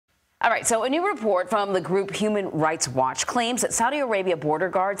All right, so a new report from the group Human Rights Watch claims that Saudi Arabia border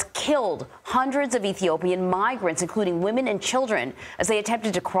guards killed hundreds of Ethiopian migrants, including women and children, as they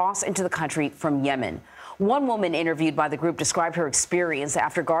attempted to cross into the country from Yemen. One woman interviewed by the group described her experience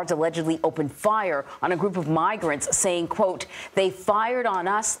after guards allegedly opened fire on a group of migrants, saying, quote, "They fired on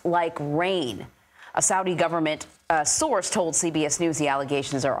us like rain." A Saudi government source told CBS News the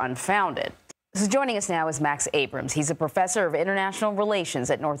allegations are unfounded. So joining us now is Max Abrahms. He's a professor of international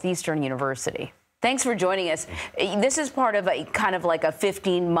relations at Northeastern University. Thanks for joining us. This is part of a kind of like a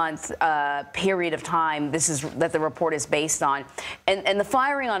 15-month period of time that the report is based on. And the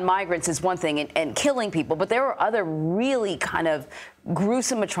firing on migrants is one thing and killing people, but there are other really kind of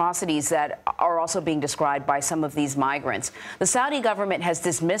gruesome atrocities that are also being described by some of these migrants. The Saudi government has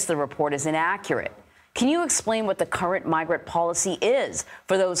dismissed the report as inaccurate. Can you explain what the current migrant policy is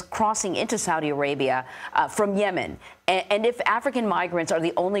for those crossing into Saudi Arabia from Yemen, and if African migrants are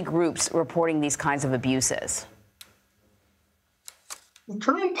the only groups reporting these kinds of abuses? The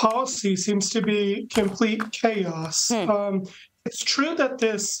current policy seems to be complete chaos. It's true that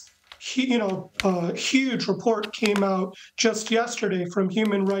this huge report came out just yesterday from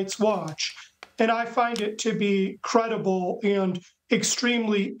Human Rights Watch, and I find it to be credible and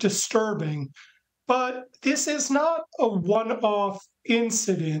extremely disturbing. But this is not a one-off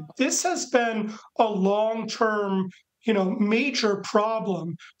incident. This has been a long-term, major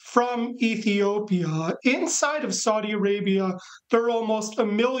problem from Ethiopia. Inside of Saudi Arabia, there are almost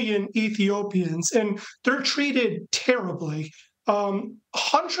 1 million Ethiopians, and they're treated terribly.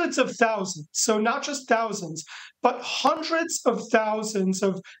 Hundreds of thousands, so not just thousands, but hundreds of thousands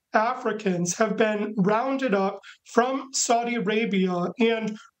of Africans have been rounded up from Saudi Arabia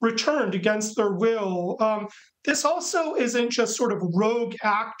and returned against their will. This also isn't just sort of rogue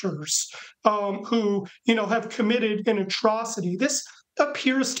actors who, have committed an atrocity. This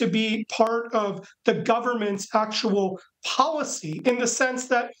appears to be part of the government's actual policy, in the sense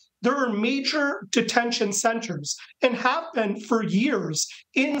that there are major detention centers, and have been for years,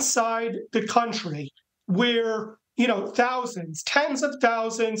 inside the country where, thousands, tens of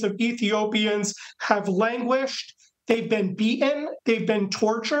thousands of Ethiopians have languished. They've been beaten, they've been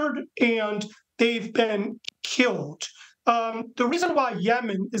tortured, and they've been killed. The reason why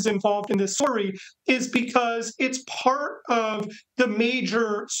Yemen is involved in this story is because it's part of the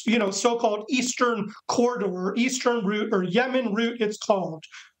major, so-called Eastern Corridor, Eastern Route, or Yemen Route it's called,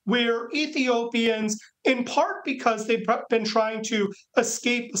 where Ethiopians, in part because they've been trying to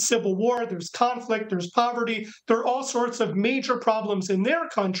escape the civil war, there's conflict, there's poverty, there are all sorts of major problems in their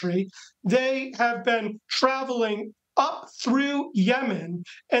country, they have been traveling up through Yemen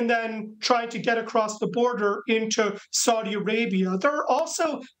and then trying to get across the border into Saudi Arabia. There are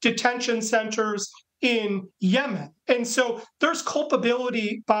also detention centers in Yemen. And so there's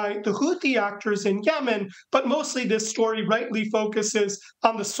culpability by the Houthi actors in Yemen, but mostly this story rightly focuses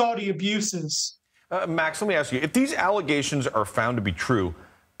on the Saudi abuses. Max, let me ask you, if these allegations are found to be true,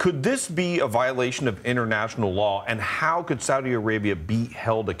 could this be a violation of international law, and how could Saudi Arabia be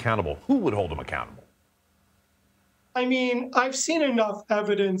held accountable? Who would hold them accountable? I mean, I've seen enough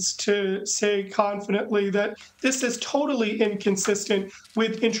evidence to say confidently that this is totally inconsistent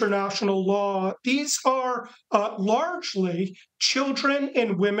with international law. These are largely children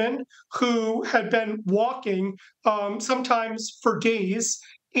and women who had been walking, sometimes for days,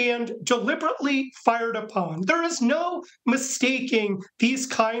 and deliberately fired upon. There is no mistaking these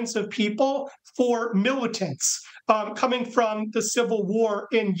kinds of people for militants coming from the civil war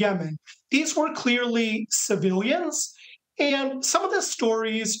in Yemen. These were clearly civilians, and some of the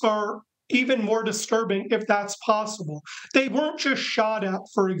stories are even more disturbing if that's possible. They weren't just shot at,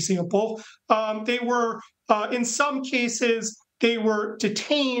 for example. They were, in some cases, they were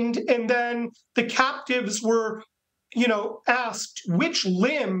detained, and then the captives were asked, which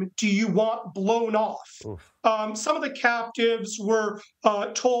limb do you want blown off? Some of the captives were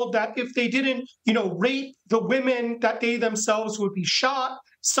told that if they didn't, rape the women, that they themselves would be shot.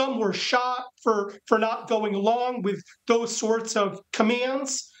 Some were shot for not going along with those sorts of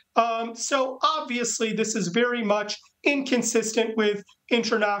commands. So obviously, this is very much inconsistent with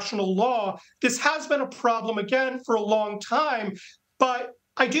international law. This has been a problem, again, for a long time, but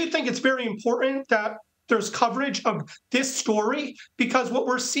I do think it's very important that there's coverage of this story, because what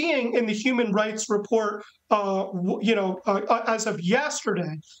we're seeing in the Human Rights Report, as of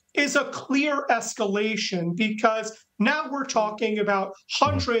yesterday, is a clear escalation, because now we're talking about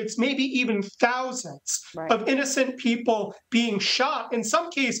hundreds, maybe even thousands of innocent people being shot, in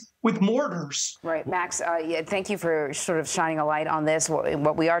some case with mortars. Right. Max, thank you for sort of shining a light on this.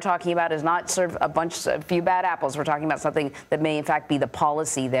 What we are talking about is not sort of a few bad apples. We're talking about something that may, in fact, be the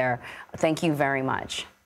policy there. Thank you very much.